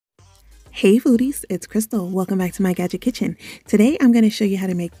Hey foodies, it's Crystal. Welcome back to my Gadget Kitchen. Today I'm going to show you how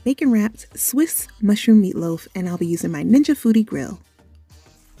to make bacon wrapped Swiss mushroom meatloaf, and I'll be using my Ninja Foodi grill.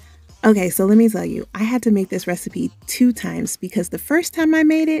 Okay, so let me tell you, I had to make this recipe 2 times because the first time I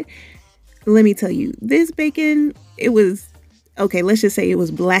made it, let me tell you, this bacon, it was, okay, let's just say it was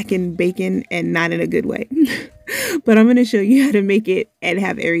blackened bacon and not in a good way. But I'm going to show you how to make it and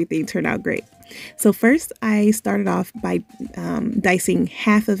have everything turn out great. So first I started off by dicing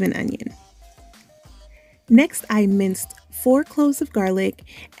half of an onion. Next I minced 4 cloves of garlic,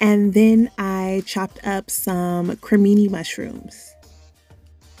 and then I chopped up some cremini mushrooms.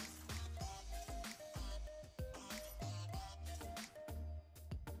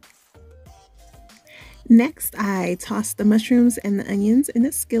 Next, I tossed the mushrooms and the onions in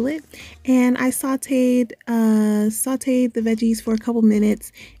a skillet, and I sauteed the veggies for a couple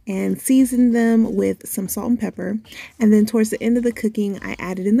minutes and seasoned them with some salt and pepper. And then towards the end of the cooking, I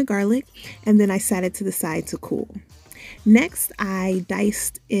added in the garlic, and then I sat it to the side to cool. Next, I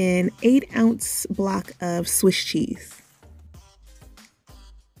diced an 8-ounce block of Swiss cheese.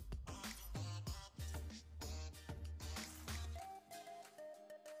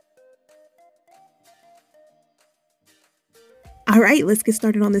 All right, let's get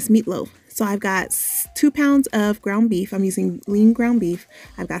started on this meatloaf. So I've got 2 pounds of ground beef. I'm using lean ground beef.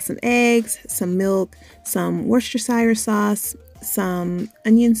 I've got some eggs, some milk, some Worcestershire sauce, some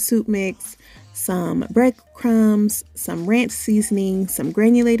onion soup mix, some breadcrumbs, some ranch seasoning, some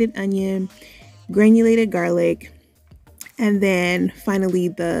granulated onion, granulated garlic, and then finally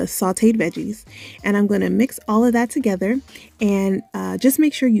the sauteed veggies. And I'm going to mix all of that together, and just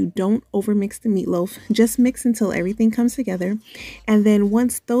make sure you don't overmix the meatloaf. Just mix until everything comes together. And then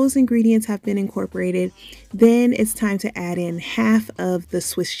once those ingredients have been incorporated, then it's time to add in half of the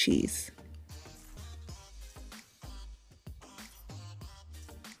Swiss cheese.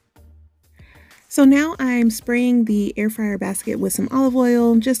 So now I'm spraying the air fryer basket with some olive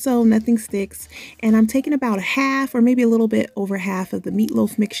oil just so nothing sticks, and I'm taking about half or maybe a little bit over half of the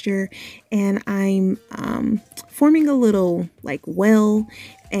meatloaf mixture, and I'm forming a little like well,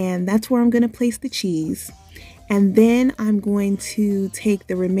 and that's where I'm going to place the cheese. And then I'm going to take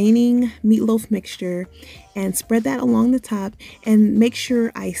the remaining meatloaf mixture and spread that along the top and make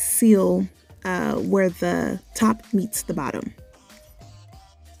sure I seal where the top meets the bottom.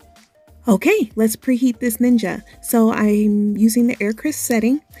 Okay, let's preheat this Ninja. So I'm using the air crisp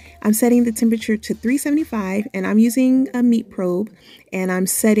setting. I'm setting the temperature to 375, and I'm using a meat probe, and I'm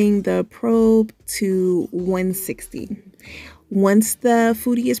setting the probe to 160. Once the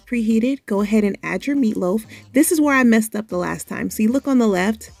Foodi is preheated, go ahead and add your meatloaf. This is where I messed up the last time. See, look on the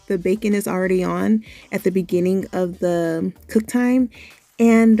left, the bacon is already on at the beginning of the cook time.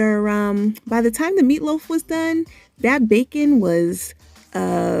 And by the time the meatloaf was done, that bacon was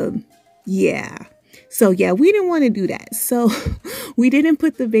yeah. So yeah, we didn't want to do that. So we didn't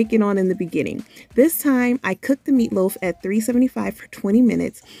put the bacon on in the beginning. This time I cooked the meatloaf at 375 for 20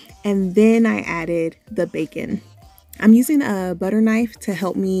 minutes, and then I added the bacon. I'm using a butter knife to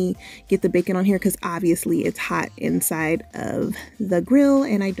help me get the bacon on here because obviously it's hot inside of the grill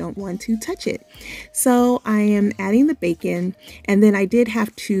and I don't want to touch it. So I am adding the bacon, and then I did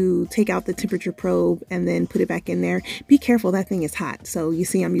have to take out the temperature probe and then put it back in there. Be careful, that thing is hot. So you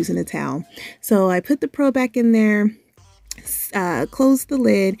see I'm using a towel. So I put the probe back in there, closed the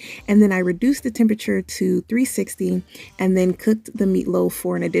lid, and then I reduced the temperature to 360 and then cooked the meatloaf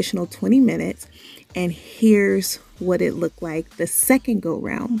for an additional 20 minutes. And here's what it looked like the second go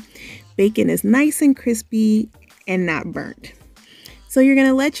round. Bacon is nice and crispy and not burnt. So you're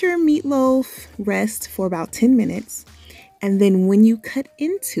gonna let your meatloaf rest for about 10 minutes. And then when you cut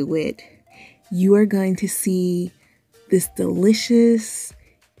into it, you are going to see this delicious,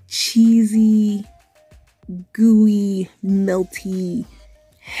 cheesy, gooey, melty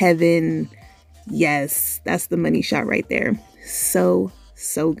heaven. Yes, that's the money shot right there. So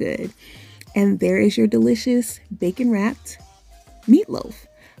good. And there is your delicious bacon wrapped meatloaf.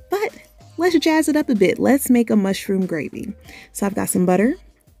 But let's jazz it up a bit. Let's make a mushroom gravy. So I've got some butter,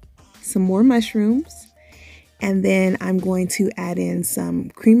 some more mushrooms, and then I'm going to add in some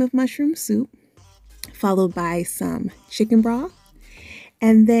cream of mushroom soup, followed by some chicken broth,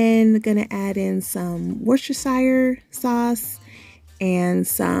 and then gonna add in some Worcestershire sauce and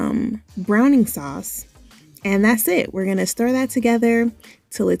some browning sauce. And that's it. We're gonna stir that together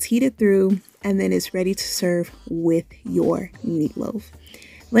till it's heated through, and then it's ready to serve with your meatloaf.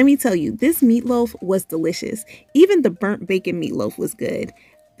 Let me tell you, this meatloaf was delicious. Even the burnt bacon meatloaf was good.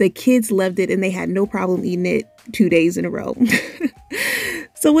 The kids loved it and they had no problem eating it 2 days in a row.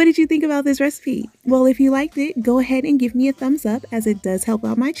 So what did you think about this recipe? Well, if you liked it, go ahead and give me a thumbs up as it does help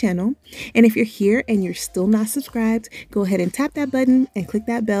out my channel. And if you're here and you're still not subscribed, go ahead and tap that button and click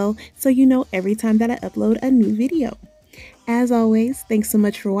that bell so you know every time that I upload a new video. As always, thanks so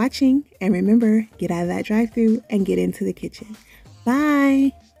much for watching, and remember, get out of that drive-thru and get into the kitchen.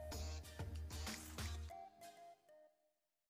 Bye!